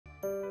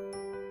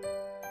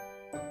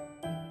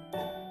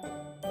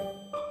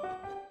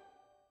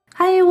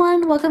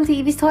welcome to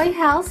Evie's Toy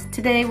House.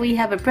 Today we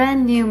have a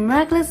brand new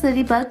Miraculous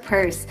Ladybug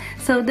purse.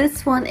 So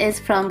this one is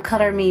from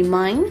Color Me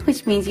Mine,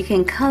 which means you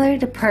can color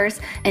the purse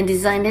and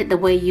design it the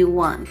way you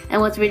want.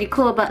 And what's really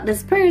cool about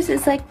this purse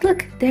is like,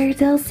 look, they're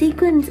those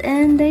sequins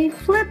and they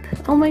flip.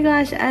 Oh my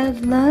gosh, I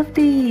love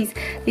these.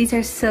 These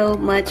are so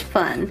much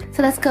fun.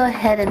 So let's go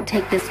ahead and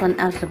take this one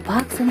out of the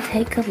box and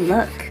take a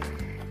look.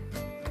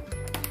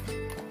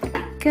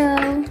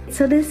 Go.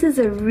 So this is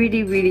a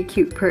really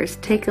cute purse.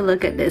 Take a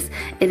look at this.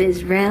 It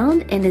is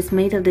round and is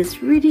made of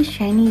this really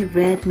shiny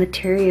red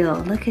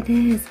material. Look at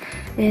this.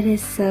 It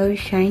is so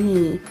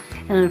shiny.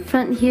 And on the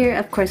front here,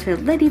 of course, we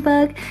have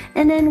Ladybug,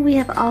 and then we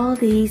have all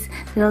these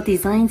little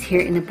designs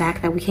here in the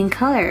back that we can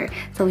color.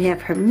 So we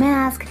have her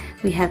mask,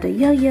 we have the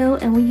yo-yo,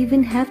 and we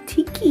even have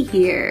Tiki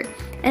here.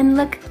 And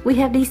look, we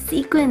have these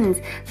sequins.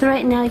 So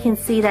right now you can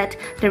see that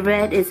the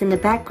red is in the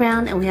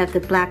background and we have the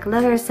black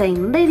letters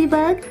saying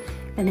Ladybug.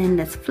 And then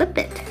let's flip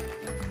it.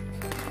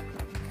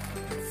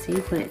 Let's see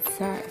what it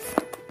says.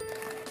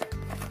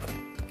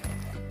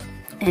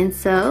 And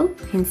so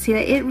you can see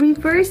that it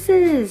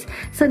reverses.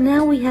 So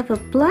now we have a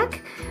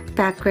black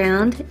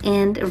background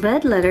and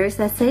red letters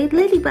that say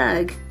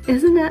Ladybug.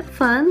 Isn't that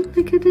fun?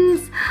 Look at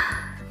this.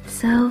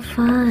 So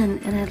fun.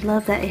 And I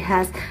love that it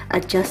has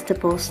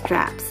adjustable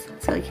straps.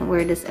 So you can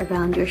wear this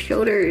around your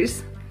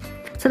shoulders.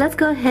 So let's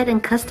go ahead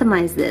and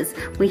customize this.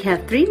 We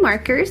have 3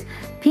 markers,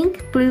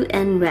 pink, blue,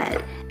 and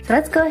red. So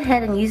let's go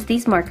ahead and use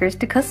these markers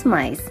to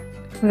customize.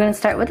 We're going to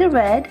start with the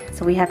red.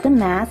 So we have the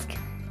mask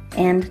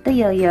and the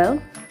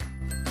yo-yo.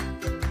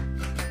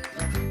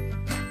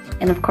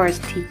 And of course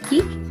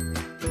Tiki.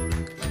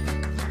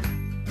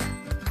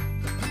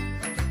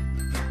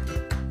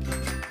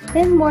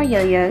 Then more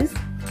yo-yos.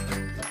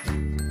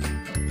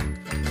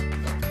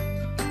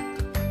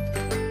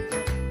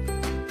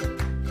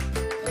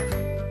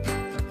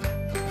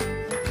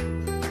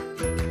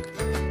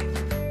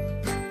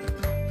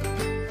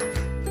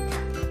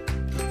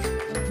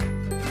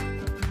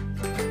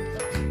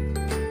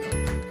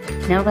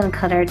 Now we're going to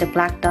color the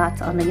black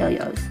dots on the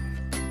yo-yos.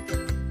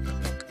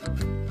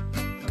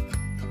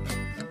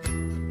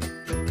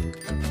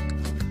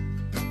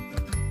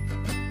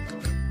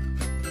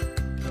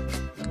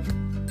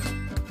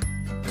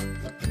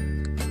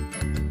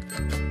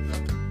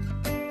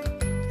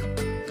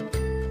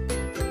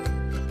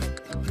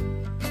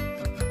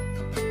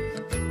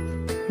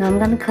 Now I'm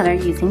going to color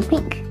using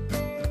pink.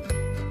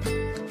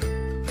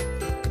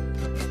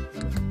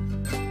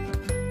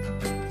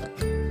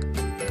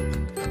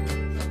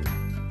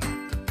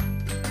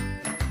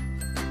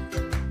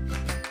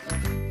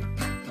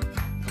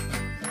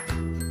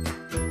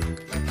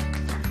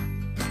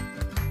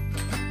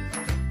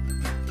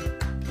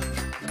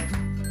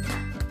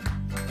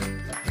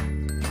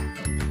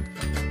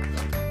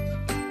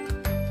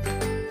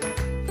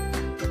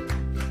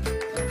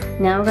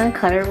 Now we're going to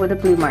color with a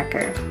blue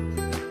marker.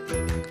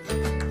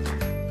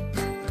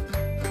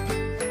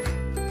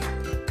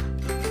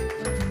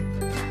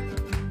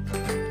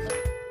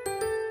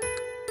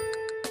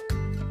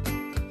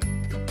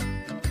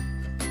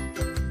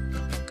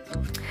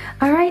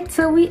 Alright,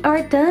 so we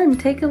are done.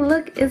 Take a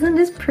look. Isn't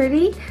this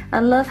pretty? I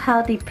love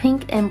how the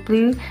pink and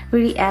blue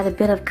really add a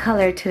bit of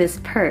color to this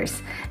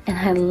purse. And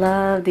I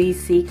love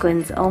these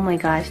sequins. Oh my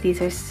gosh,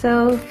 these are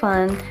so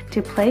fun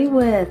to play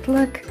with.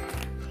 Look.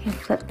 You can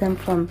flip them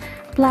from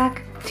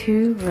black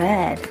to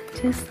red,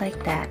 just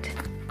like that.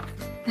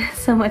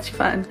 So much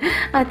fun.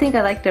 I think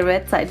I like the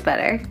red side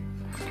better.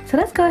 So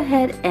let's go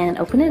ahead and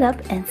open it up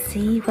and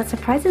see what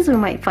surprises we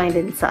might find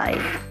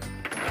inside.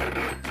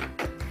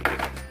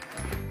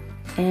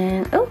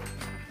 And oh,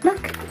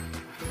 look!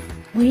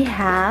 We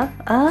have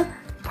a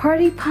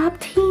Party Pop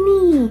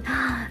Teeny!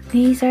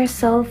 These are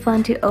so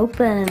fun to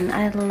open.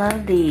 I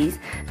love these.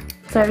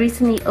 So I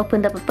recently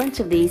opened up a bunch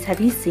of these. Have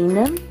you seen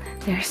them?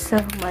 They're so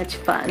much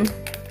fun.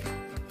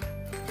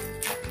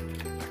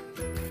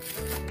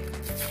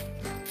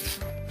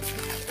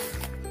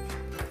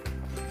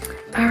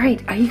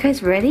 Alright, are you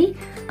guys ready?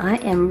 I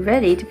am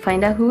ready to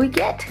find out who we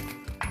get.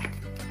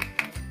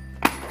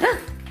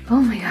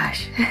 Oh my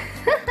gosh.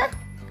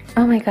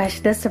 Oh my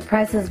gosh, this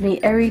surprises me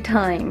every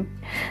time.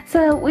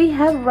 So we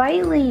have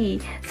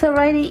Riley. So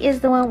Riley is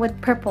the one with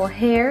purple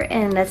hair,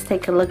 and let's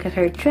take a look at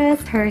her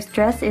dress. Her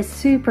dress is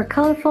super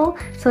colorful.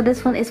 So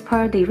this one is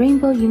part of the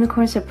Rainbow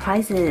Unicorn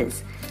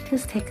Surprises.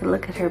 Just take a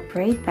look at her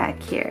braid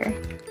back here.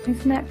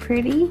 Isn't that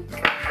pretty?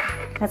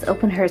 Let's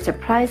open her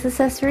surprise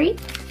accessory.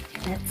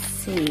 Let's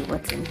see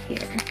what's in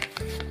here.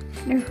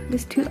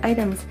 There's 2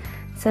 items.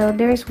 So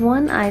there's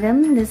one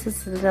item. This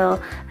is a little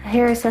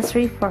hair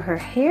accessory for her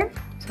hair.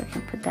 So I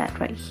can put that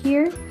right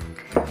here.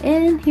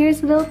 And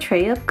here's a little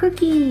tray of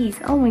cookies.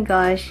 Oh my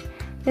gosh.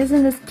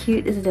 Isn't this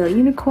cute? It's a little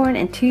unicorn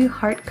and 2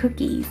 heart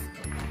cookies.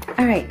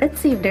 Alright, let's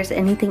see if there's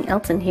anything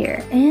else in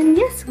here. And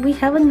yes, we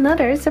have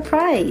another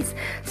surprise.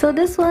 So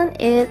this one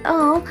is,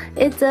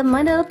 it's a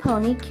My Little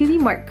Pony Cutie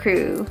Mark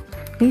Crew.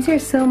 These are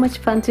so much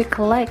fun to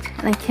collect,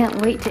 and I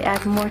can't wait to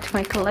add more to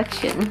my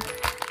collection.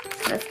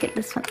 So let's get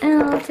this one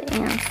out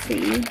and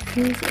see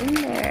who's in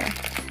there.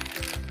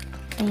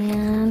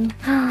 And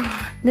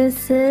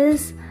this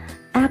is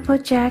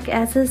Applejack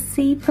as a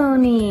sea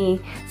pony.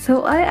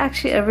 So I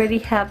actually already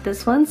have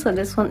this one, so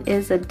this one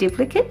is a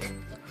duplicate,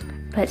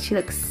 but she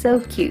looks so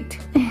cute.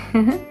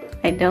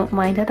 I don't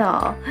mind at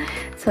all.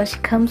 So she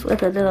comes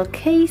with a little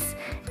case,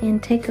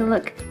 and take a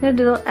look, there are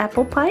little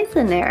apple pies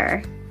in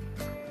there.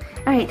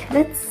 Alright,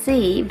 let's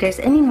see if there's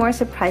any more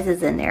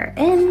surprises in there.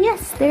 And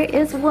yes, there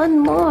is one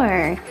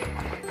more.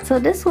 So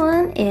this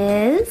one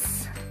is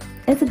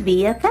a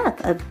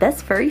BFF, a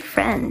best furry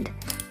friend.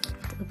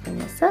 Let's open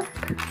this up.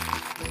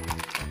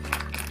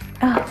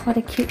 Oh, what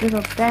a cute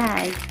little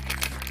bag.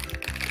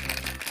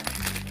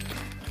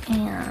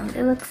 And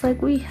it looks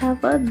like we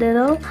have a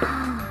little,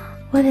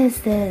 what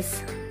is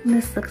this?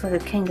 This looks like a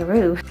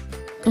kangaroo.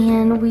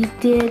 And we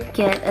did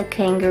get a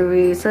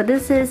kangaroo. So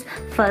this is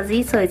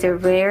Fuzzy, so it's a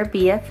rare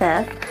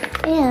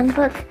BFF. And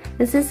look,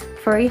 this is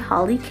Furry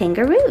Holly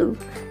Kangaroo.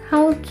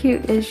 How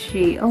cute is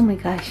she? Oh my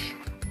gosh,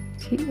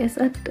 she is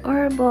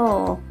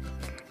adorable.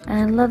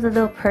 And I love the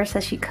little purse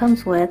that she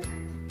comes with,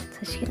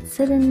 so she can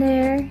sit in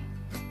there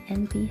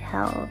and be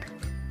held.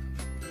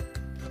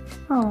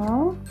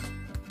 Aww.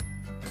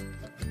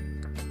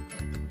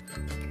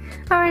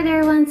 Alright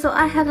everyone, so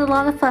I had a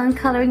lot of fun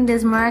coloring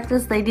this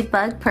Miraculous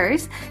Ladybug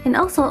purse and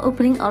also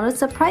opening all the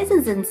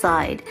surprises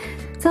inside.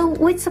 So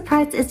which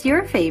surprise is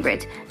your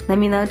favorite? Let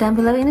me know down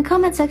below in the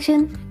comment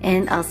section,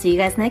 and I'll see you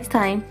guys next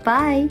time.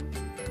 Bye!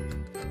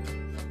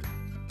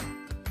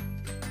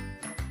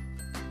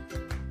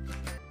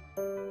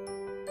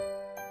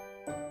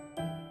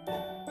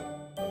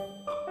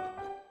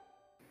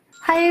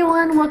 Hi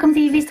everyone, welcome to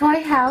Evies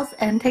Toy House,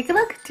 and take a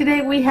look.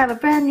 Today we have a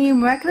brand new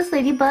Miraculous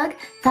Ladybug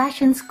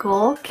Fashion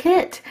School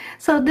kit.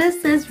 So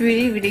this is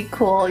really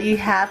cool. You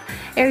have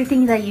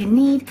everything that you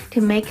need to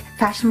make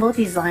fashionable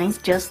designs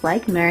just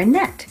like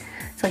Marinette.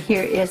 So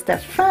here is the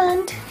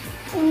front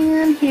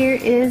and here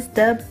is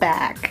the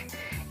back.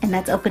 And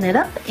let's open it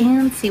up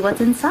and see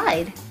what's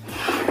inside.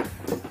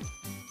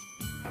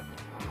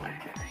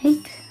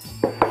 Alright.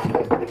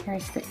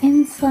 Here's the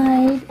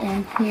inside,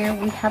 and here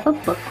we have a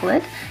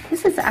booklet.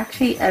 This is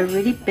actually a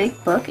really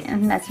big book,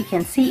 and as you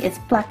can see, it's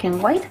black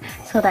and white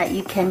so that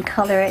you can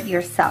color it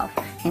yourself.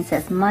 And it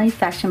says My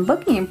Fashion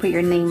Book, and you can put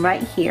your name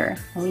right here.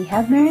 And we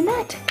have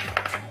Marinette.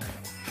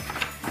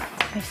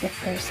 Here's the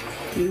first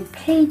few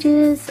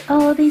pages.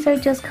 Oh, these are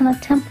just kind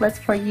of templates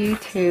for you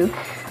to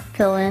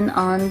fill in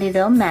on the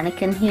little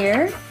mannequin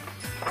here.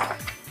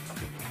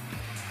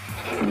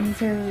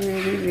 These are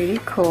really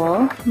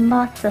cool.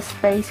 Lots of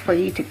space for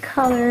you to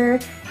color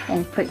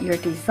and put your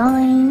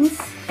designs.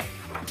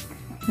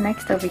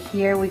 Next over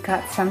here we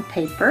got some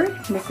paper.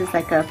 This is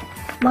like a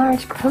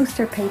large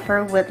poster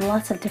paper with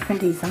lots of different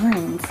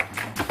designs.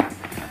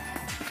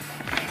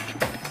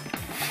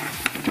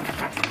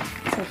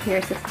 So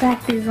here's the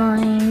back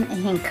design, and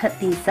you can cut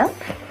these up.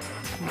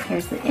 And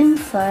here's the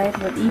inside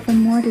with even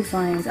more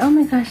designs. Oh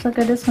my gosh, look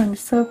at this one,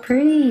 it's so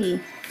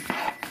pretty.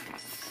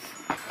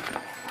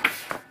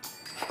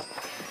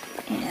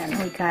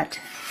 We got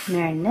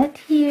Marinette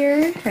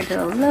here, her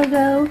little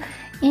logo,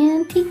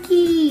 and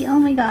Tiki. Oh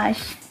my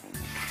gosh,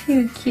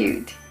 too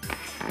cute.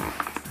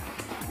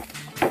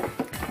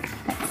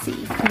 Let's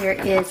see, here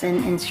is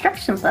an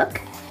instruction book.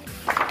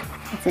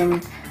 It's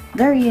in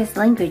various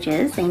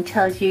languages and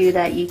tells you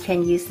that you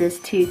can use this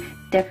to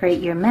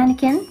decorate your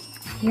mannequin.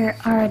 Here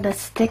are the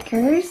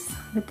stickers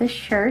with the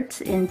shirts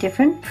in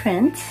different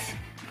prints.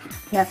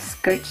 We have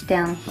skirts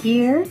down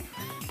here.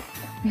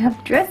 We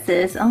have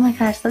dresses. Oh my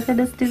gosh, look at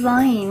this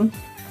design.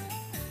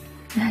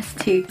 That's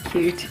too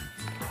cute.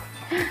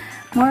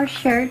 More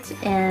shirts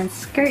and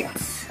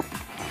skirts.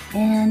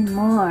 And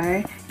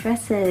more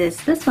dresses.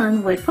 This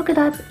one with polka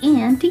dots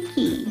and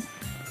tiki.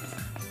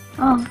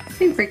 Oh,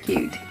 super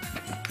cute.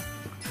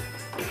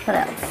 What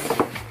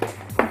else?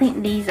 I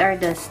think these are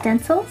the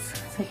stencils.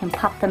 So you can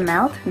pop them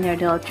out. And there are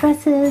little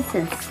dresses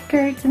and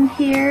skirts in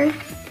here.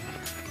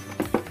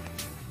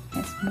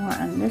 There's more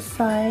on this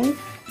side.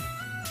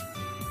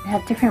 They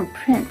have different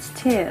prints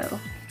too.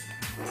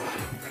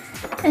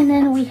 And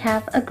then we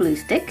have a glue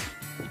stick.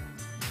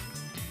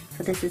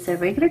 So this is a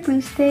regular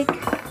glue stick,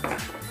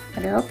 a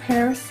little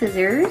pair of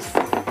scissors,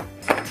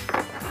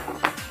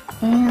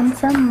 and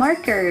some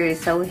markers.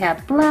 So we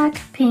have black,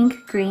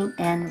 pink, green,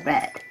 and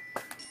red.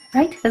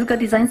 Right, let's go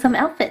design some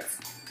outfits.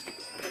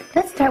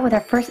 Let's start with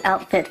our first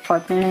outfit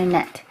for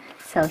Marinette.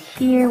 So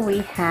here we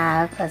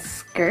have a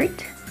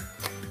skirt.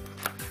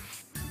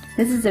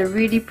 This is a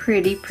really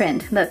pretty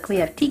print. Look, we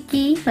have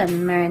Tiki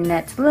and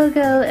Marinette's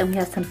logo, and we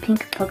have some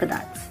pink polka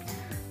dots.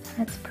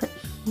 Let's put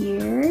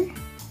here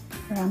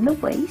around the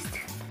waist.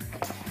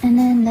 And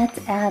then let's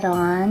add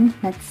on,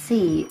 let's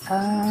see,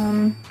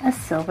 a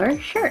silver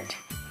shirt.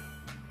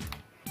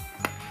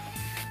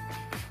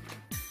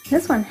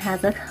 This one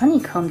has a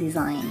honeycomb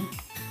design.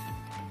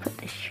 Put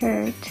the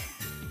shirt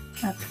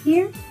up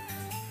here.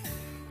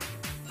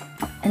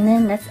 And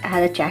then let's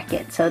add a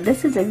jacket. So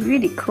this is a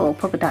really cool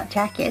polka dot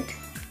jacket.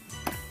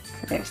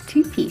 So there's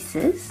two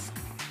pieces.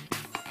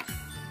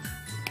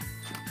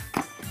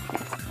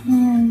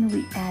 And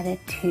we add it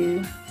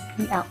to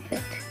the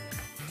outfit.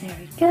 There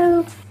we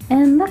go.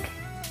 And look,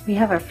 we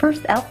have our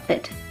first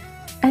outfit.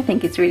 I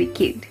think it's really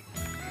cute.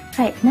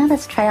 Alright, now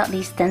let's try out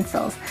these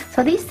stencils.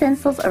 So these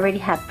stencils already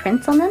have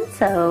prints on them,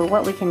 so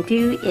what we can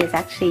do is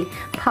actually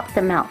pop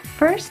them out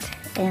first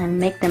and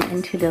make them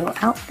into little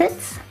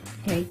outfits.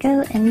 There you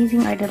go, and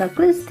using our little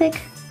glue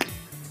stick,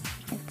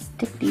 we can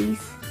stick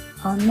these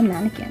on the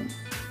mannequin.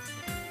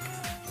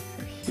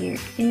 So here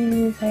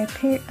is our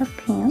pair of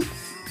pants.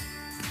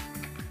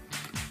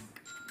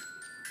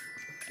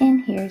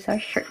 And here's our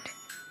shirt.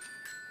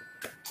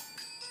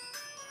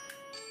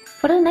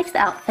 For the next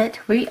outfit,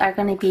 we are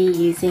going to be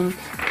using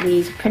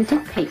these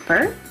printed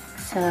paper.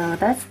 So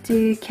let's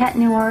do Cat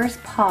Noir's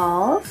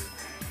paws,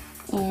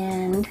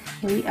 and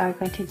we are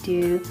going to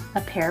do a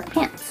pair of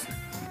pants,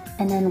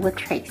 and then we'll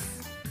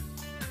trace.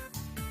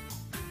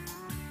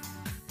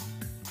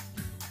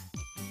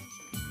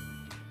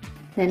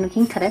 Then we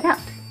can cut it out.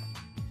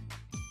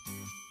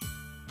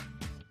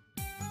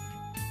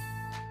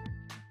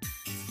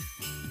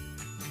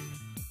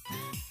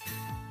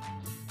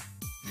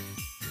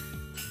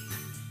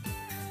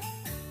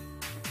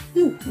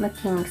 Ooh,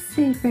 looking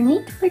super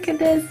neat. Look at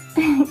this,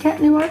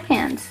 Cat Noir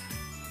pants.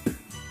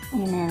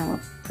 And then we'll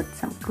put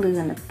some glue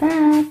in the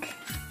back.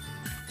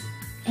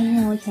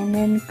 And we can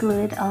then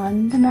glue it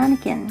on the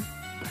mannequin.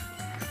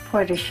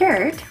 For the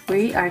shirt,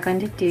 we are going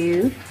to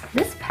do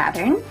this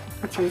pattern,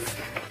 which is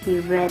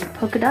the red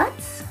polka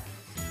dots.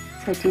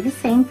 So do the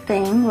same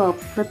thing. We'll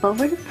flip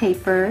over the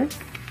paper,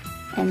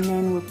 and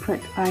then we'll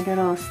put our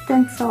little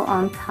stencil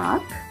on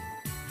top,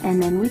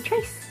 and then we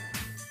trace.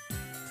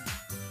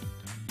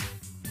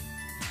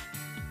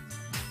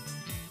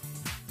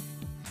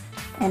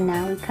 And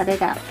now we cut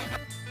it out.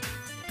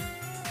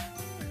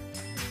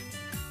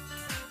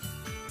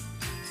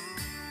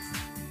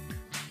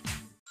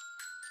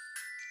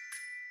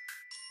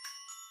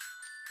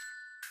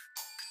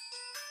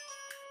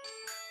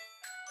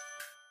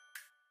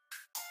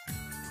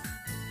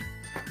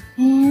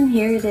 And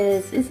here it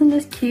is. Isn't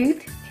this cute?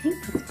 Okay,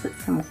 let's put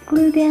some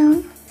glue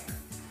down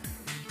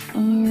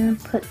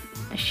and put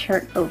the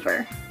shirt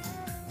over.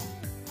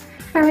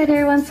 Alright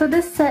everyone, so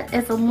this set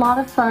is a lot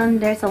of fun.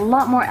 There's a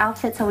lot more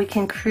outfits that we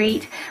can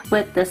create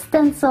with the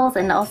stencils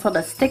and also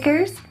the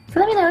stickers. So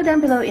let me know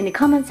down below in the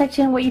comment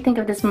section what you think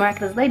of this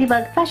Miraculous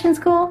Ladybug Fashion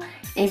School.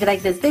 And if you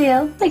like this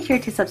video, make sure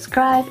to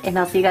subscribe, and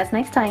I'll see you guys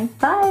next time.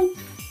 Bye!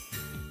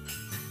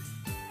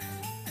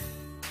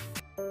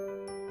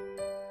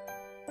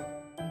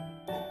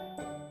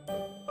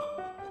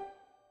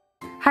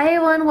 Hi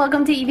everyone,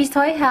 welcome to Evie's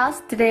Toy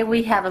House. Today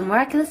we have a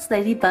Miraculous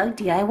Ladybug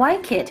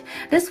DIY kit.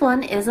 This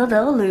one is a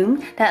little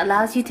loom that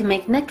allows you to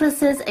make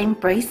necklaces and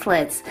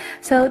bracelets.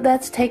 So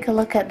let's take a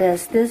look at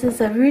this. This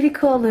is a really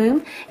cool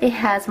loom. It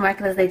has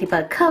Miraculous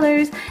Ladybug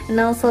colors and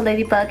also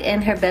Ladybug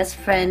and her best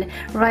friend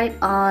right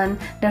on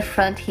the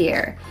front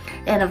here.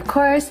 And of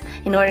course,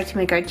 in order to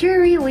make our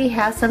jewelry, we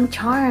have some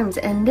charms,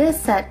 and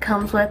this set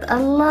comes with a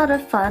lot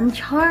of fun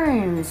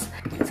charms.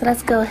 So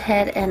let's go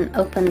ahead and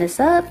open this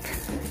up.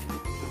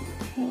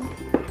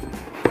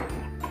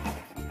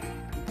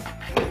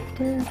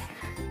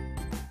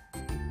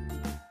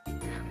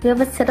 We have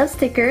a set of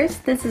stickers.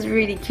 This is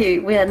really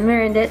cute. We have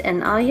Mirandette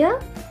and Aya,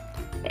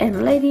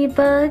 and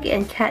Ladybug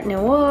and Cat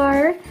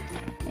Noir,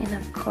 and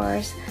of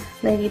course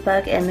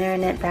Ladybug and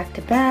Mirandette back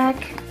to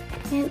back,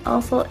 and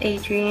also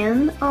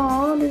Adrian.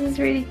 Oh, this is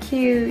really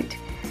cute.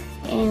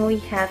 And we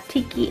have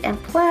Tiki and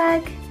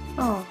Flag.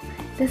 Oh,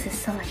 this is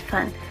so much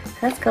fun. So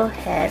let's go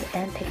ahead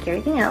and take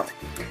everything out.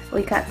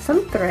 We got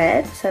some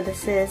thread. So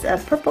this is a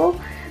purple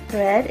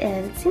thread,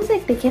 and it seems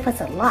like they gave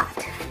us a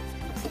lot.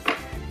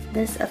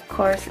 This of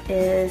course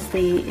is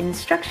the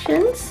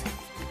instructions.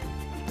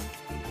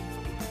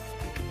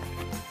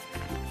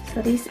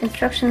 So these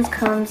instructions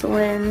comes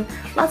in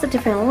lots of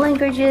different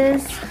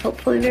languages.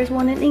 Hopefully there's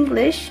one in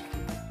English.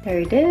 There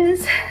it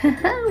is.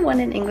 One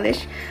in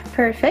English.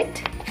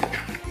 Perfect.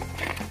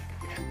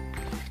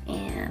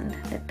 And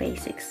the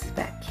basics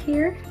back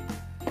here.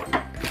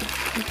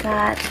 We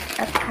got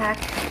a pack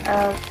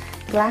of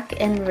black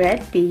and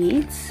red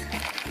beads.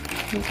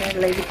 These are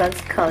Ladybug's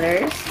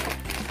colors,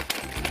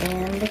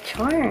 and the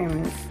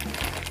charms.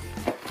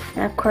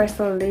 And of course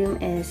the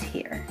loom is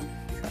here.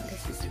 So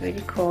this is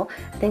really cool.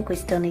 I think we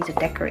still need to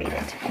decorate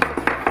it.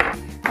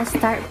 Let's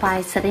start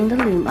by setting the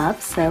loom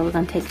up. So we're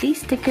going to take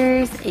these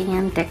stickers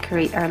and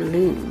decorate our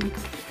loom.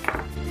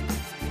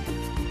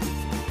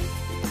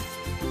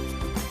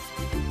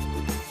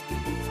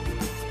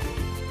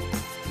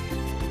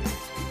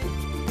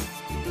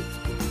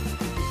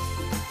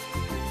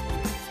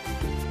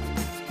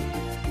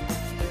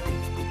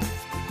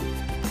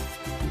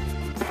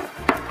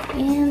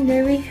 And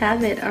there we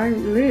have it, our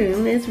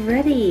loom is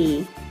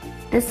ready.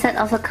 This set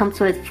also comes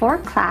with 4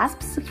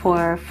 clasps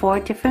for 4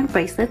 different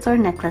bracelets or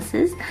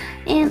necklaces,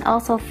 and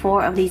also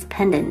 4 of these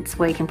pendants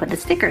where you can put the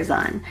stickers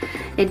on.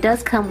 It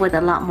does come with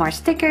a lot more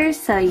stickers,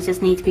 so you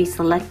just need to be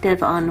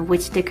selective on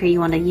which sticker you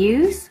want to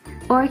use.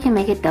 Or you can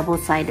make it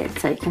double-sided,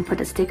 so you can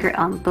put a sticker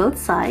on both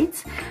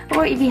sides.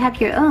 Or if you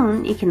have your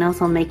own, you can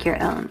also make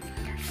your own.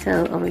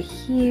 So over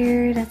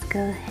here, let's go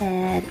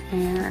ahead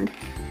and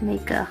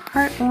make a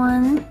heart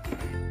one.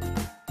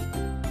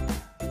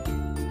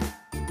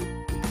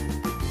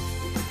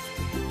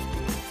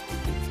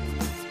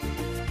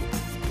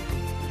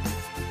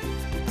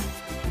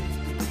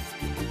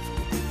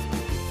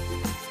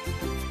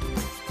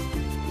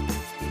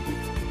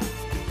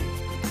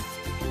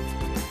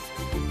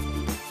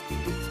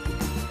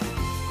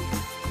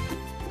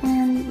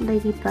 And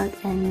ladybug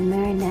and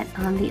marionette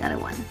on the other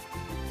one.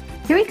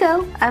 Here we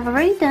go. I've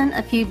already done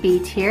a few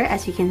beads here,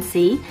 as you can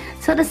see.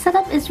 So the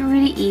setup is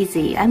really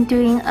easy. I'm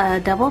doing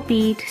a double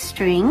bead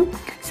string.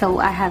 So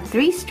I have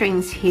 3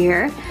 strings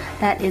here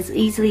that is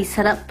easily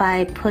set up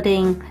by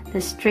putting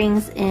the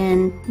strings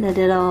in the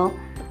little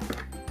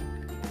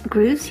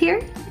grooves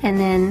here and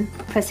then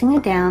pressing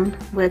it down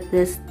with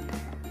this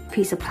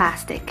piece of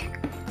plastic.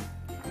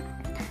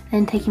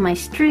 And taking my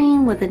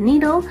string with a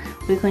needle,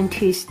 we're going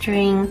to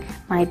string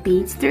my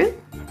beads through.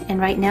 And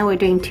right now we're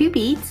doing 2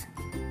 beads.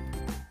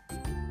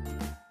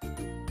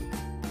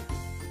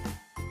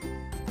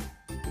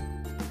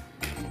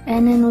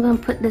 And then we're going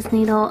to put this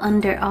needle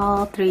under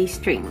all 3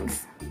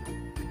 strings.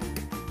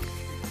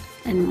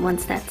 And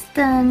once that's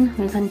done,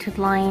 we're going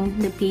to line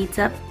the beads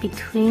up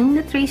between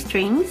the 3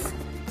 strings.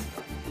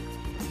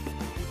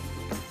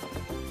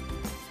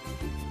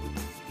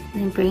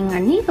 And then bring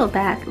our needle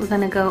back, we're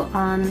going to go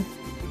on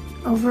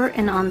over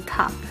and on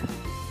top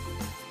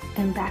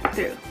and back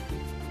through.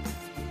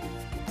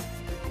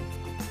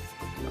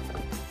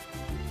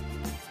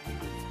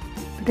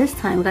 This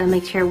time we're going to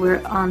make sure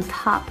we're on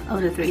top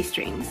of the 3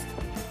 strings.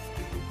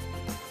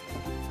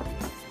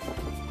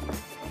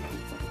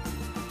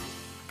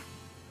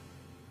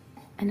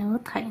 And then we'll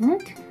tighten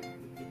it.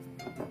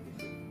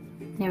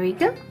 There we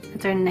go.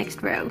 That's our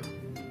next row.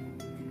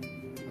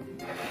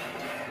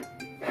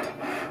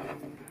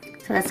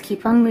 So let's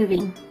keep on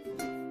moving.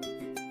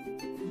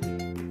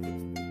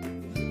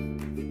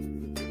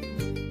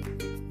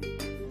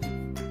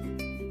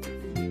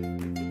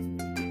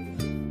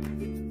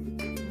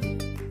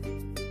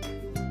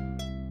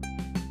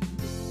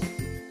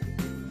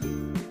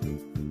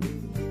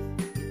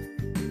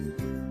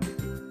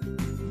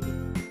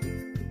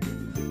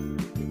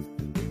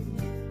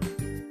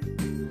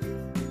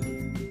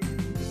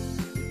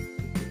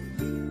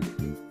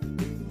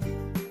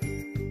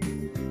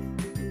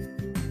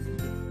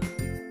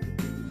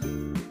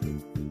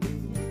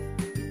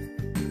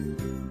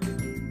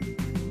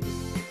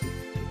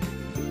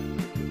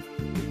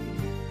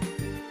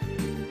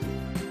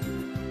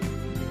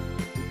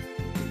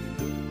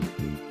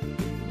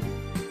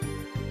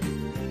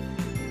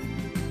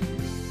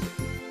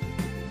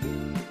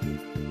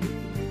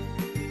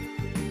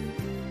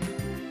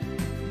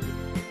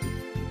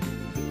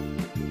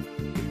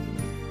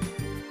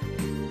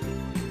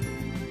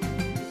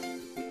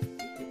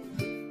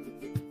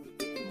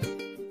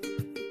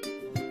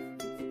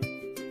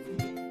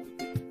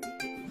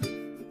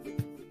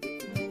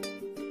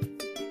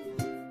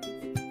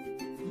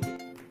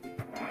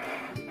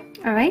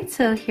 Alright,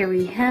 so here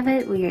we have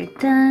it. We are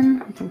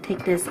done. We can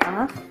take this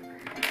off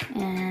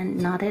and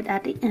knot it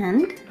at the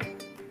end.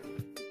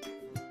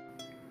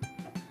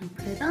 And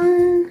put it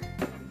on.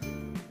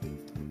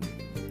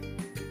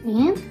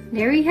 And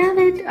there we have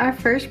it, our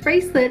first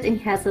bracelet. And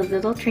it has a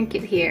little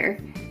trinket here.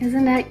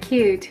 Isn't that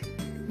cute?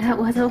 That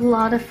was a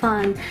lot of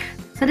fun.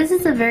 So this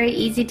is a very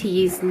easy to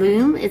use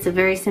loom. It's a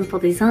very simple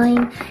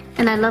design.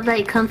 And I love that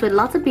it comes with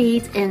lots of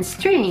beads and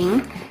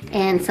string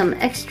and some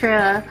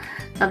extra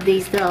of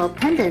these little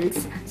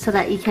pendants so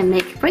that you can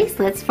make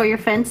bracelets for your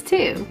friends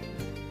too.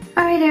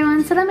 Alright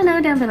everyone, so let me know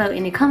down below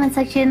in the comment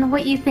section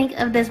what you think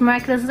of this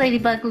Miraculous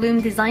Ladybug loom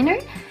designer.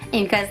 And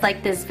if you guys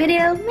like this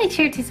video, make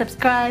sure to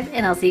subscribe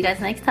and I'll see you guys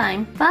next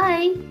time.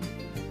 Bye!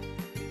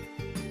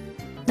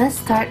 Let's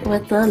start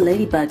with the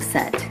Ladybug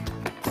set.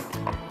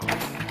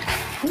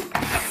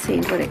 Let's see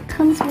what it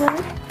comes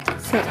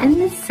with. So in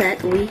this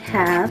set we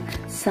have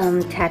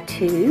some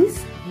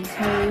tattoos. These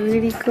are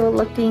really cool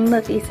looking.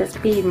 Look, it says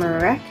Be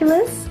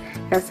Miraculous.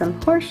 We have some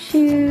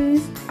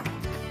horseshoes.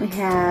 We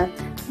have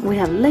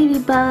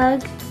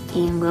Ladybug,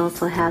 and we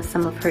also have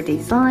some of her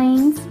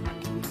designs.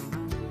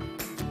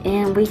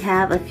 And we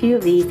have a few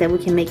of these that we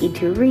can make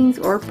into rings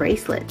or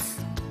bracelets.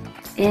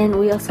 And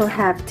we also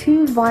have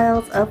 2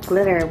 vials of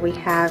glitter. We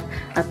have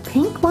a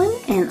pink one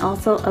and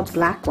also a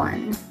black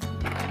one.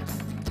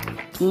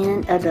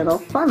 And a little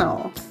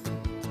funnel.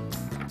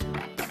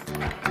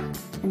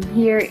 And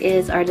here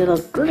is our little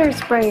glitter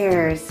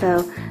sprayer.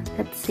 So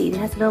let's see, it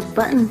has a little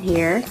button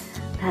here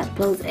that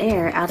blows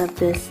air out of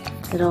this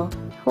little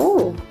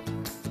hole.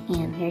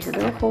 And here's a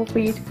little hole for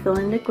you to fill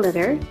in the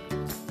glitter.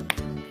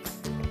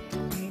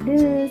 There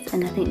it is.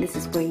 And I think this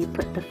is where you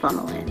put the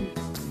funnel in.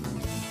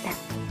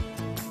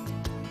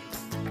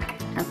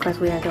 Of course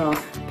we have a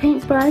little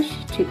paintbrush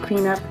to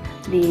clean up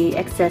the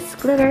excess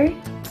glitter.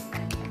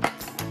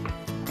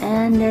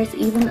 And there's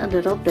even a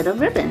little bit of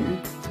ribbon.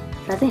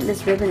 I think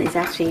this ribbon is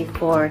actually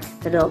for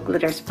the little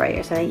glitter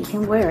sprayer so that you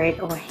can wear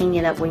it or hang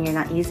it up when you're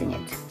not using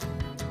it.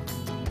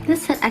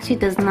 This set actually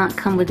does not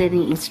come with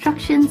any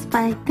instructions,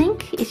 but I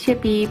think it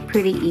should be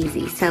pretty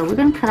easy. So we're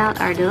going to cut out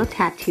our little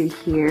tattoo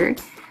here,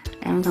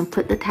 and we're going to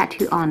put the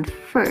tattoo on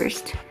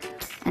first,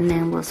 and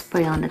then we'll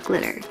spray on the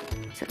glitter.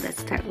 So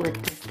let's start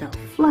with this little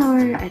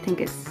flower. I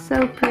think it's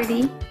so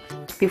pretty.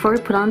 Before we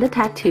put on the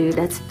tattoo,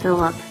 let's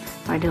fill up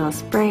our little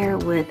sprayer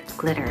with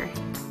glitter.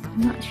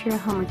 I'm not sure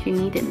how much you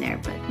need in there,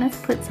 but let's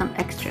put some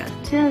extra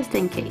just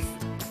in case.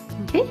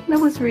 Okay, that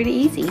was really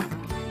easy.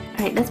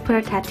 Alright, let's put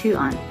our tattoo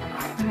on.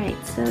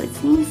 Alright, so it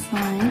seems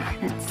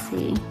like, let's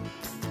see.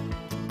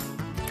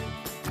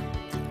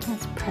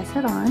 Let's press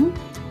it on.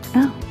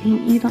 Oh,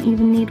 you don't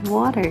even need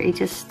water, it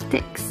just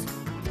sticks.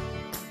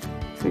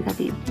 So we gotta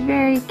be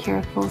very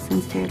careful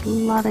since there's a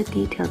lot of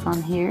details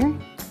on here.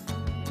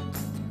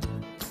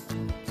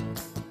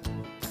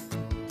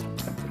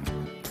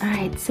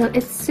 Alright, so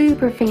it's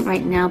super faint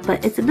right now,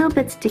 but it's a little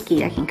bit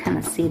sticky, I can kind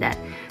of see that.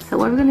 So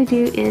what we're gonna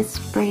do is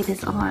spray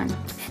this on.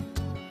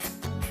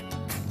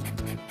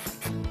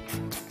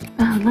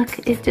 Oh look,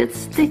 it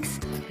just sticks.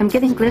 I'm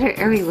getting glitter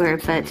everywhere,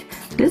 but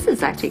this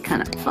is actually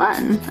kind of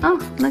fun. Oh,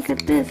 look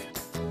at this.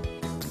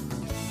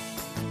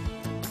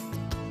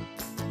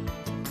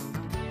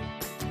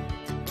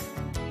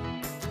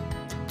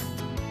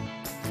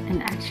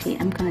 And actually,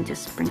 I'm gonna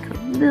just sprinkle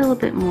a little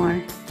bit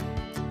more.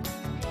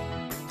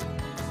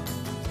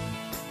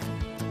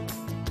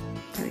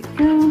 There we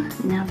go.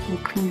 Now we can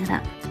clean it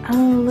up.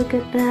 Oh, look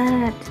at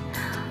that.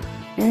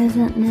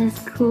 Isn't this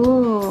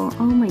cool?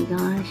 Oh my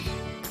gosh.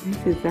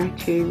 This is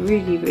actually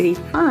really, really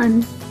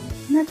fun.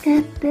 Look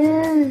at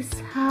this.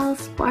 How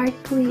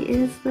sparkly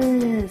is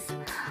this?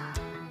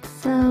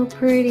 So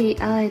pretty.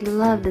 I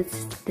love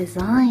this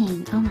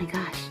design. Oh my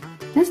gosh.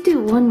 Let's do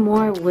one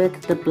more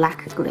with the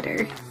black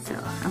glitter. So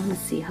I want to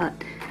see how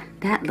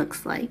that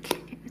looks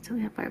like. Okay, so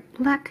we have our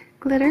black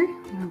glitter.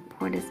 I'm going to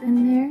pour this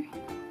in there.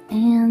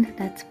 And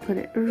let's put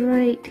it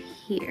right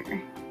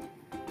here.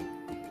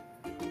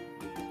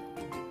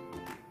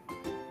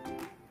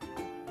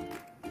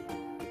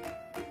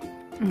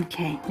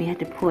 Okay, we had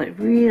to pour it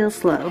real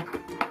slow.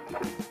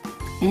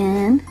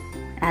 And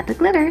add the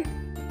glitter.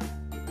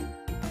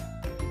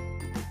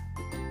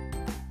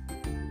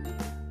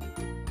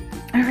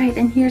 Alright,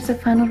 and here's the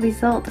final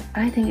result.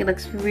 I think it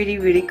looks really,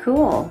 really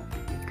cool.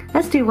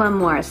 Let's do one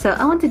more. So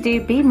I want to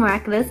do Be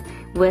Miraculous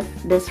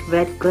with this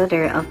red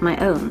glitter of my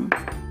own.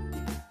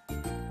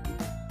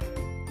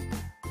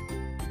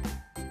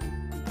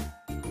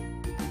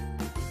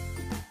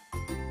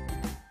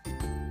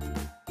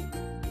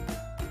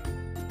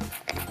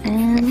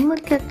 And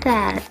look at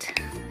that.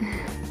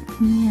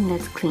 And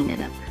let's clean it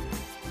up.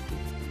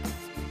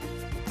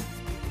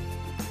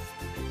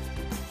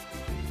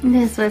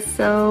 This was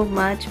so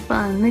much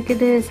fun. Look at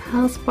this.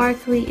 How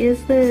sparkly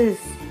is this?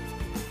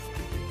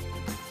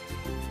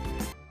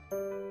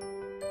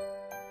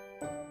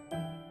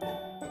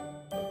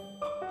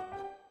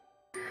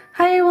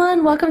 Hi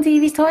everyone, welcome to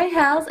Evies Toy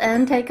House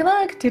and take a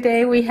look.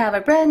 Today we have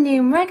a brand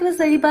new Miraculous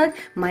Ladybug,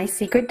 My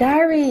Secret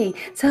Diary.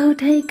 So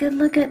take a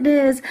look at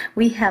this.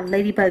 We have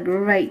Ladybug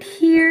right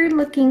here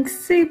looking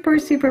super,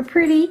 super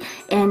pretty,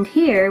 and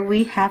here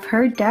we have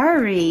her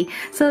diary.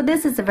 So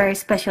this is a very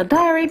special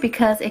diary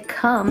because it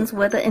comes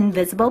with an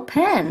invisible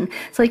pen.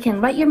 So you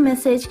can write your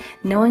message,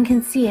 no one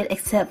can see it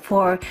except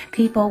for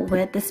people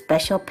with the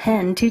special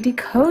pen to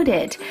decode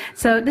it.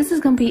 So this is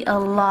going to be a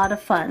lot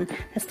of fun.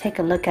 Let's take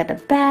a look at the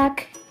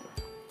back.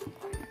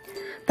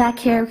 Back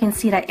here we can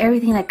see that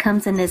everything that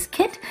comes in this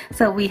kit.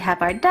 So we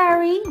have our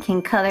diary, you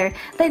can color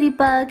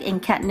Ladybug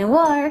and Cat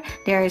Noir.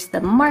 There's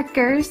the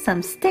markers,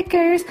 some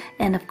stickers,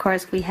 and of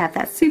course we have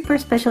that super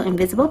special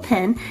invisible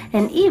pen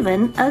and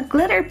even a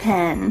glitter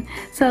pen.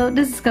 So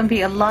this is going to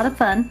be a lot of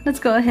fun. Let's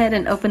go ahead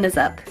and open this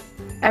up.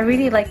 I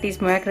really like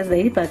these Miraculous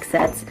Ladybug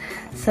sets.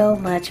 So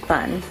much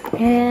fun.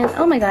 And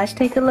oh my gosh,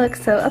 take a look.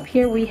 So up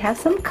here we have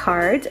some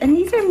cards, and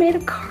these are made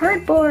of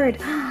cardboard.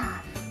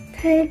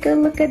 Take a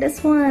look at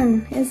this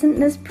one. Isn't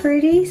this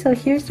pretty? So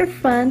here's the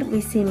front.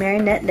 We see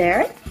Marinette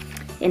there.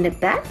 In the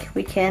back,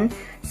 we can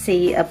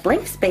see a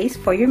blank space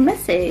for your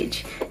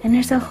message. And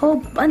there's a whole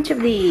bunch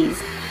of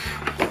these.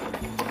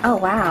 Oh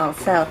wow,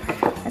 so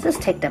let's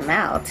just take them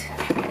out.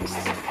 There's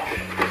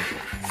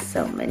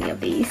so many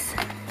of these.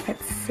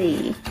 Let's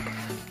see.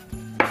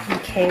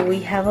 Okay,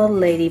 we have a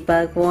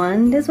Ladybug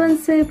one. This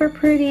one's super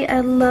pretty. I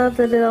love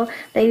the little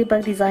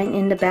Ladybug design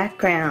in the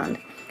background.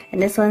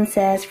 And this one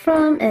says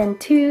from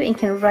and to, and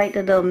can write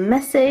a little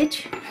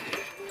message.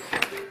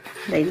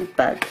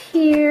 Ladybug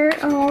here.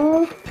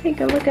 Oh,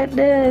 take a look at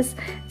this.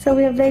 So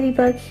we have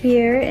Ladybug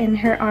here, and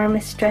her arm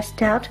is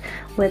stretched out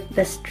with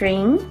the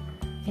string.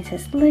 It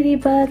says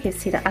Ladybug. You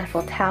see the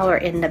Eiffel Tower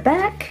in the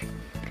back.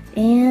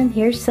 And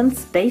here's some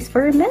space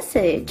for a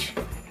message.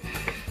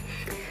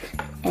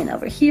 And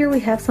over here we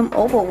have some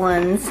oval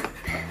ones.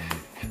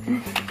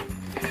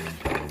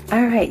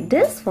 Alright,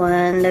 this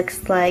one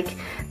looks like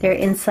they're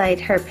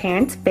inside her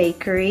parents'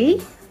 bakery.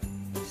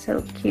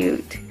 So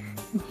cute.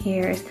 And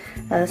here's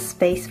a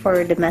space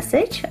for the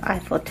message,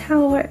 Eiffel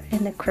Tower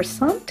and a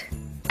croissant.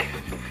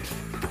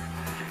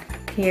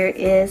 Here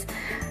is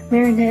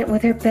Marinette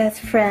with her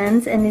best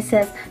friends, and it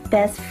says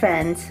best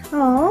friends.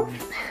 Oh,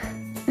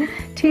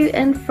 to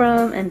and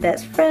from and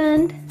best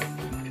friend.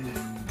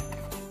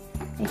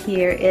 And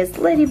here is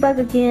Ladybug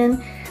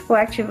again.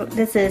 Well, actually,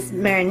 this is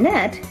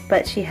Marinette,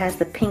 but she has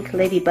the pink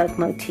ladybug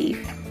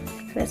motif.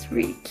 So that's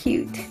really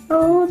cute.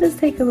 Oh, just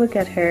take a look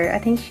at her. I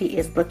think she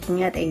is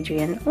looking at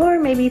Adrian, or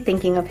maybe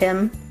thinking of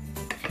him.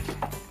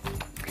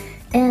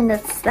 And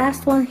the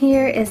last one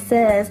here, it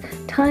says,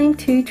 time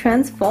to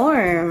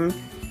transform.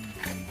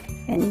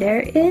 And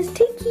there is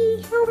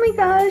Tiki. Oh my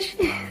gosh.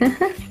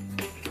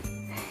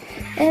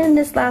 And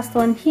this last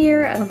one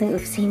here, I don't think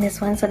we've seen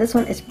this one. So this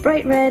one is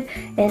bright red,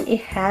 and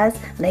it has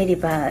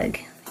Ladybug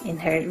in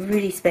her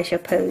really special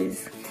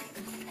pose.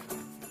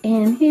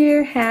 And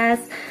here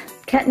has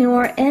Cat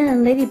Noir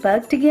and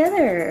Ladybug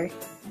together.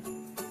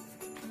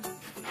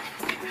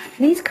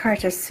 These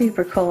cards are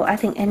super cool. I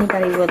think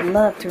anybody would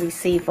love to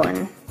receive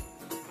one.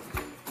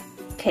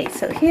 Okay,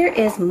 so here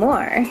is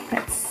more.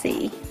 Let's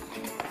see.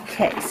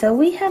 Okay, so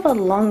we have a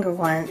longer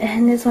one,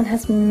 and this one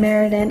has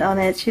Marinette on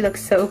it. She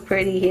looks so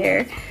pretty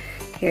here.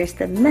 Here's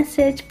the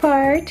message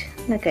part.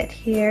 Look at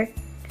here.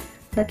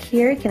 Look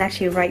here, you can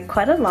actually write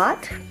quite a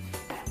lot.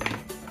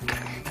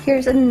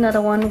 Here's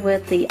another one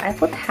with the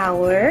Eiffel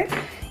Tower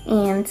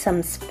and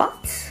some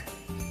spots.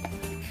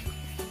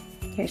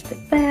 Here's the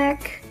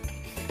back.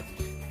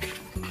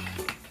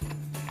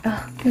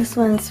 Oh, this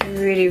one's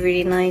really,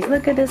 really nice.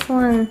 Look at this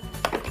one.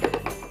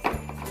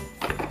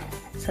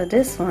 So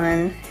this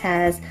one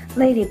has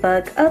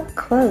Ladybug up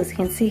close. You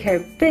can see her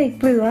big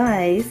blue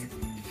eyes.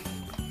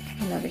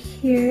 And over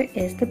here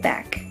is the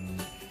back.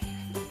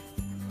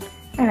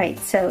 Alright,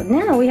 so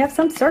now we have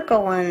some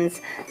circle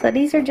ones. So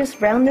these are just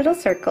round little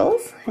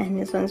circles.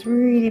 And this one's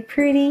really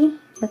pretty.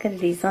 Look at the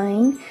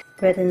design.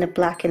 Red and the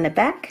black in the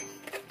back.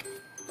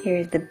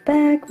 Here's the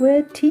back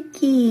with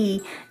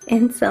Tiki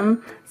and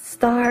some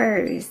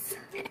stars.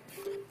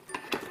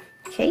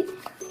 Okay,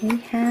 we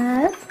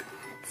have,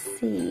 let's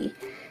see.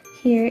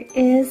 Here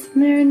is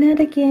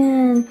Marinette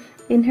again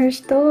in her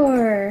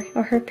store,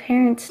 or her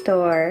parents'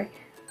 store.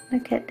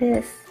 Look at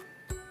this.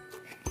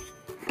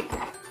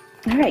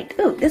 Alright,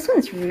 oh, this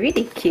one's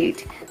really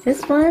cute.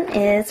 This one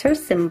is her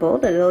symbol,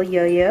 the little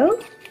yo-yo.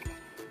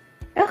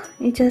 Oh,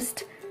 you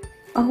just,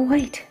 all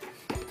white.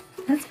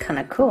 That's kind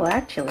of cool,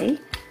 actually.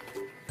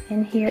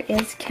 And here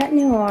is Cat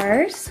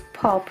Noir's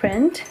paw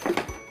print.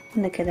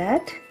 Look at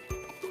that.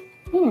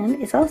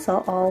 And it's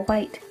also all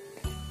white.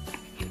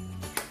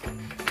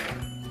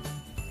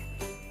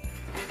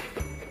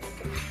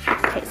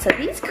 Okay, so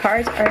these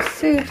cards are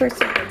super,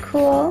 super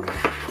cool.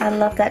 I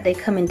love that they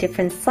come in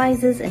different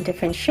sizes and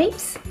different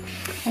shapes.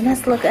 And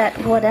let's look at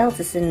what else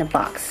is in the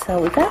box.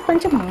 So we got a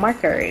bunch of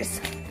markers.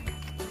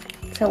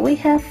 So we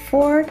have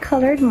 4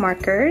 colored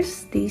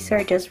markers. These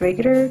are just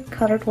regular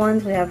colored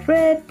ones. We have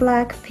red,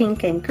 black,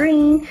 pink, and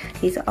green.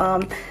 These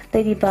are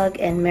Ladybug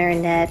and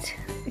Marinette,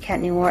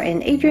 Cat Noir,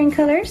 and Adrian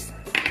colors.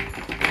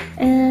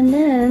 And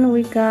then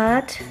we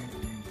got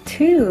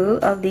 2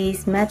 of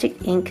these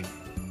magic ink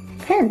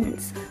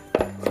pens.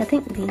 I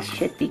think these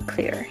should be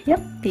clear.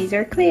 Yep, these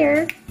are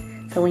clear.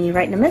 So when you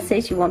write the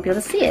message, you won't be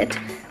able to see it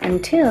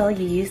until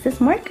you use this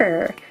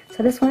marker.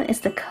 So this one is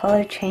the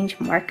color change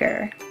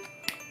marker.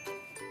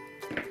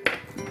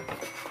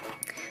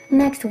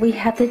 Next we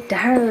have the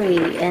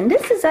diary, and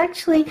this is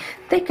actually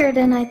thicker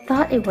than I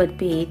thought it would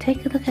be.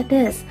 Take a look at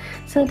this.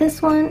 So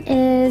this one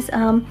is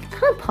kind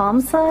of palm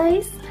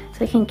size,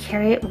 so you can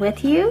carry it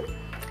with you.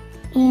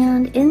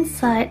 And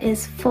inside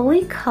is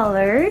fully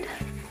colored.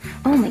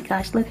 Oh my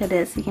gosh, look at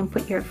this. You can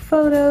put your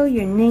photo,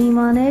 your name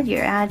on it,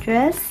 your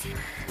address.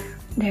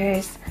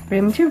 There's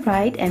room to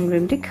write and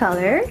room to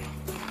color.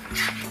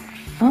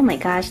 Oh my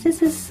gosh,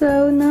 this is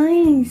so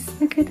nice.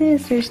 Look at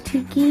this. There's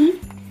Tiki.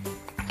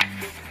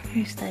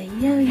 Here's the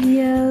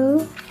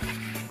yo-yo.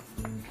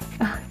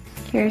 Oh,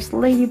 here's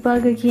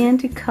Ladybug again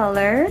to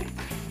color.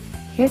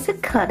 Here's a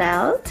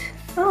cutout.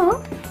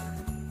 Oh,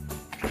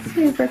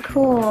 super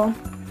cool.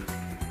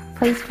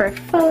 Place for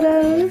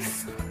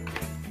photos.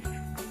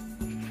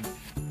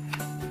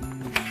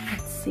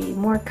 Let's see,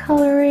 more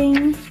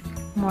coloring,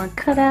 more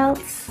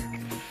cutouts.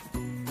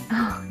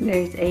 Oh,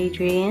 there's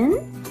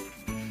Adrian.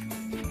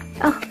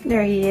 Oh,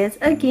 there he is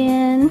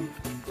again.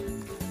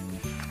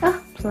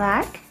 Oh,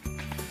 black.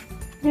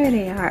 There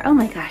they are. Oh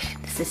my gosh,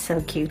 this is so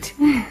cute.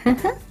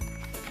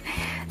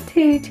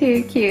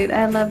 Too cute.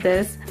 I love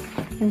this.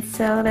 And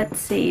so let's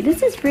see.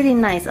 This is really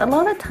nice. A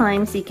lot of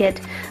times you get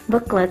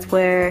booklets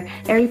where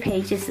every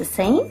page is the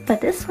same,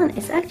 but this one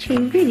is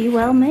actually really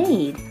well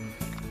made.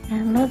 And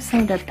I love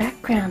some of the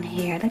background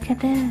here. Look at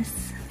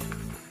this.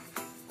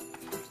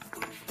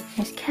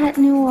 There's Cat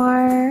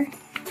Noir,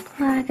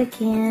 black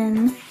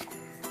again.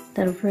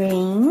 The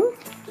ring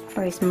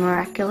for his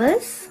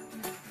Miraculous.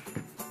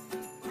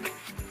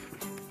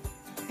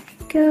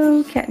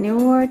 Go, Cat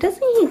Noir.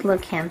 Doesn't he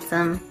look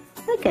handsome?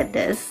 Look at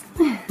this.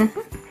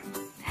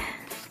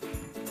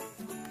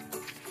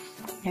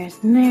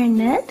 There's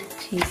Marinette.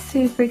 She's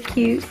super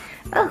cute.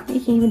 Oh, you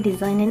can even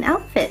design an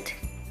outfit.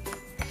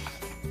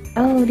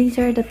 Oh, these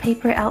are the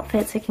paper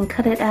outfits. You can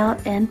cut it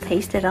out and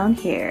paste it on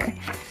here.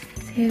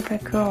 Super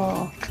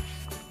cool.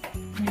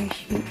 There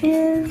she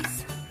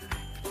is.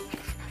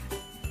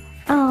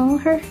 Oh,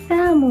 her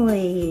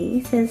family.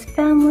 It says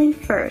family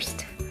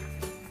first.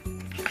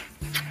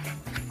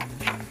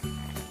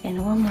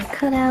 And one more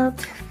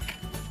cutout.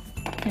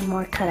 And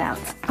more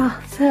cutouts.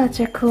 Oh, such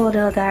a cool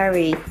little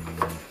diary.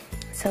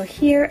 So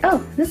here,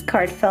 oh, this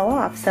card fell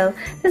off. So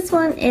this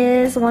one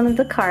is one of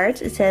the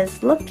cards. It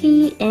says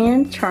lucky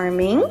and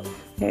charming.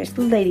 There's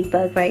the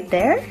ladybug right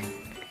there.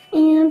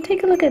 And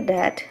take a look at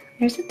that.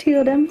 There's the two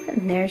of them,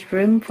 and there's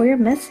room for your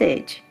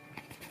message.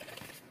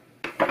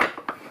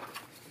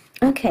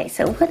 Okay,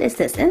 so what is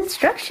this?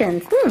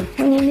 Instructions.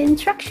 We need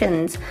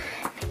instructions.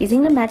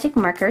 Using the magic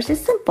markers is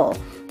simple.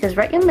 Just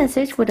write your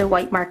message with a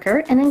white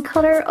marker and then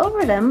color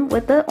over them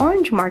with the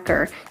orange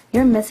marker.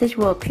 Your message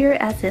will appear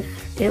as if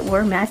it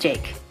were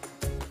magic.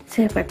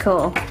 Super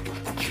cool.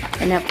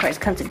 And of course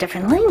comes in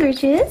different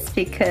languages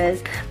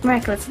because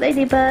Miraculous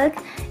Ladybug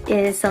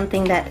is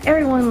something that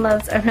everyone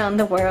loves around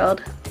the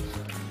world.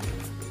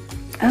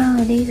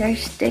 Oh, these are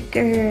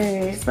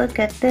stickers. Look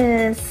at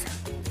this.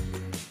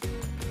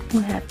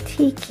 We have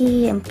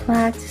tiki and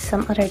plaques,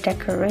 some other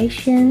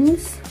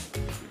decorations.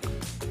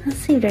 Let's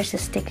see if there's a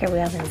sticker we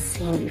haven't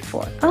seen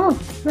before. Oh,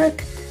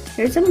 look,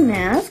 there's a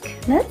mask.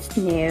 That's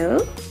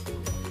new.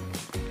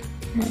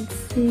 Let's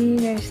see,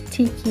 there's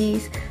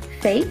Tiki's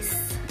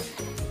face.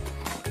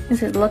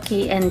 This is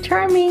lucky and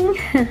charming.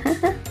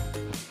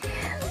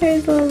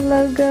 There's a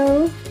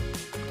logo.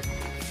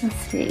 Let's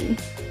see.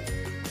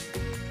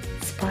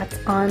 Spots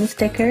on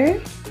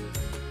sticker.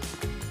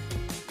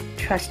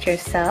 Trust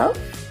yourself.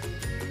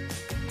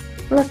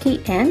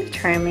 Lucky and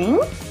charming.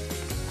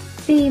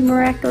 Be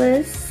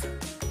miraculous.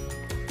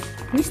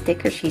 These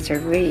sticker sheets are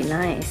really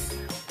nice.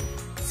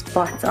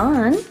 Spots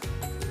on.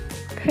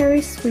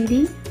 Paris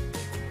Sweetie.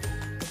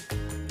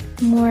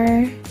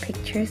 More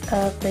pictures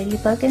of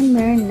Ladybug and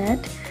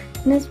Marinette.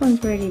 And this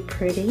one's really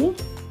pretty.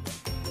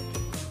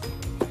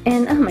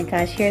 And oh my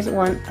gosh, here's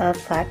one of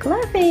Plaque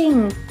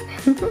laughing.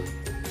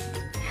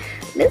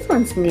 This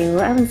one's new.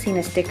 I haven't seen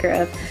a sticker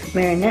of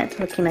Marinette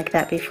looking like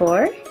that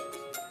before.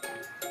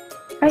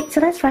 Alright,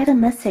 so let's write a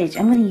message.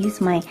 I'm going to use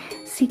my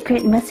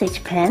secret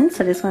message pen.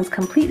 So this one's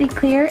completely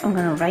clear. I'm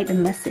going to write a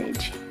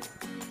message.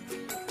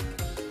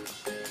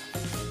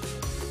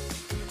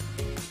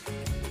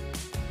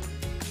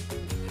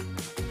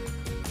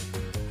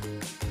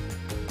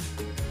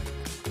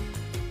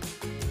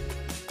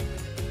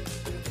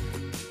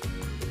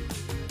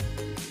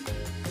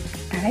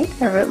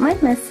 Alright, I wrote my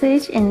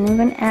message and I'm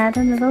going to add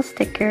a little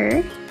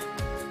sticker.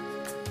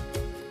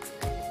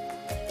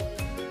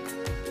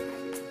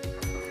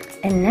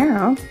 And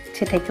now,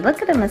 to take a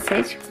look at the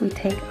message, we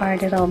take our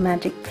little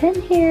magic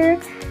pen here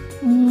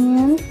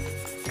and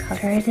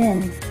color it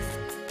in.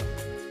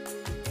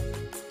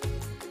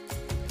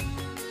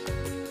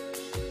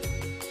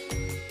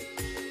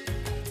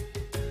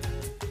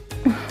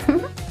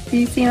 Do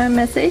you see my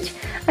message?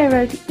 I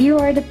wrote, "You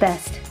are the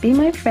best. Be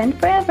my friend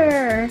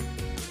forever."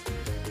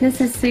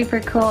 This is super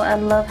cool. I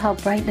love how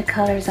bright the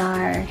colors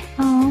are.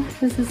 Oh,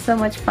 this is so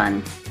much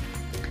fun.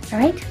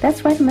 Alright,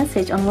 let's write a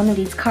message on one of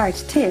these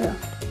cards too.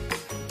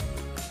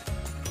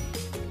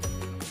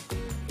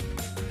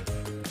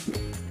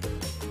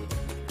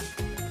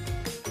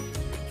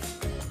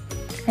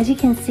 As you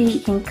can see, you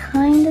can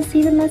kind of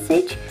see the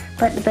message,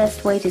 but the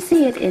best way to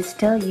see it is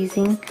still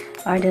using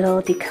our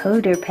little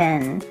decoder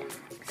pen.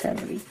 So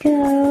there we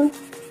go.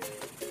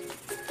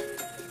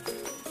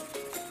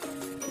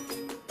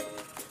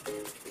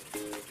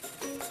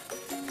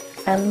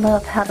 I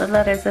love how the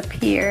letters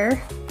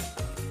appear.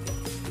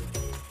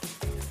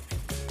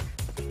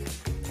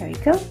 There we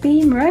go.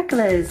 Be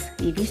miraculous.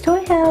 Evies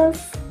Toy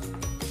House.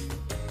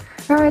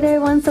 Alright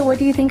everyone, so what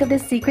do you think of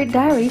this secret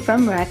diary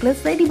from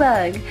Miraculous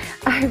Ladybug?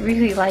 I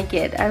really like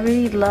it. I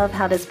really love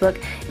how this book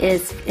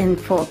is in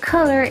full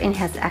color and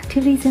has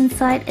activities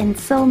inside and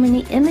so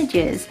many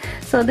images.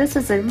 So this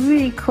is a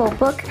really cool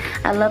book.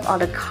 I love all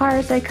the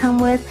cards that come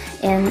with,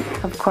 and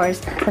of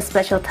course a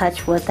special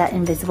touch with that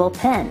invisible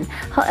pen.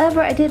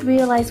 However, I did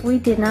realize we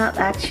did not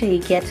actually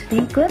get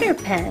the glitter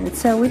pen,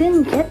 so we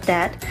didn't get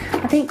that.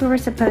 I think we were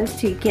supposed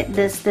to get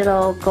this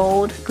little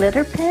gold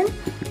glitter pen,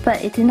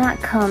 but it did not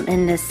come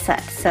in this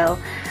set. So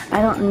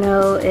I don't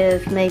know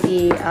if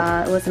maybe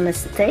it was a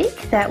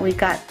mistake that we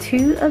got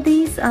two of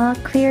these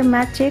clear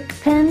magic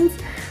pens,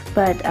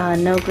 but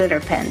no glitter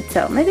pen.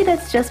 So maybe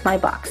that's just my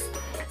box.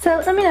 So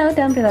let me know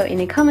down below in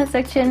the comment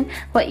section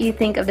what you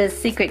think of this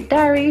secret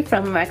diary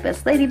from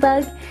Miraculous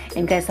Ladybug. If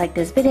you guys like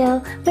this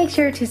video, make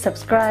sure to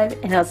subscribe,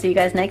 and I'll see you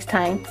guys next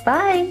time.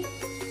 Bye!